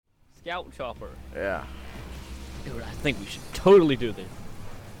Scout chopper. Yeah. Dude, I think we should totally do this.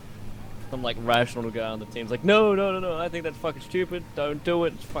 Some like rational guy on the team's like, no, no, no, no. I think that's fucking stupid. Don't do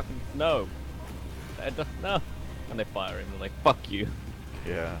it. It's fucking no. No. And they fire him. They're like, fuck you.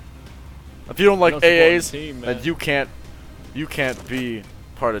 Yeah. If you don't like Don't support the AAs, team, then man. you can't be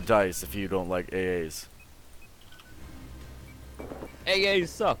part of DICE if you don't like AAs. AAs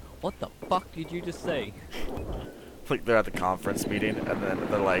suck. What the fuck did you just say? Like they're at the conference meeting, and then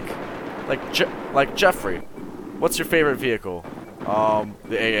they're like Jeffrey, what's your favorite vehicle? The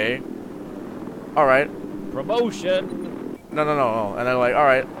AA. All right. Promotion. No. And they're like, all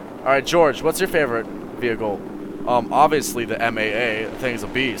right, George, what's your favorite vehicle? Obviously the MAA. The thing's a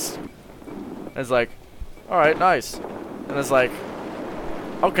beast. And it's like, all right, nice. And it's like,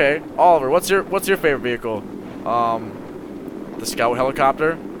 okay, Oliver, what's your favorite vehicle? The scout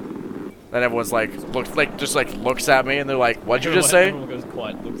helicopter. Then everyone's like, looks at me, and they're like, what'd you just say? Everyone goes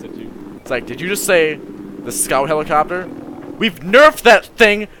quiet, looks at you. It's like, did you just say the scout helicopter? We've nerfed that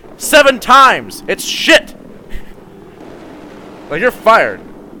thing 7 times. It's shit. Like, you're fired.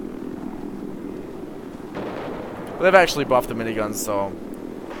 They've actually buffed the miniguns, so.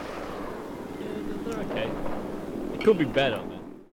 Yeah, they're okay. It could be better.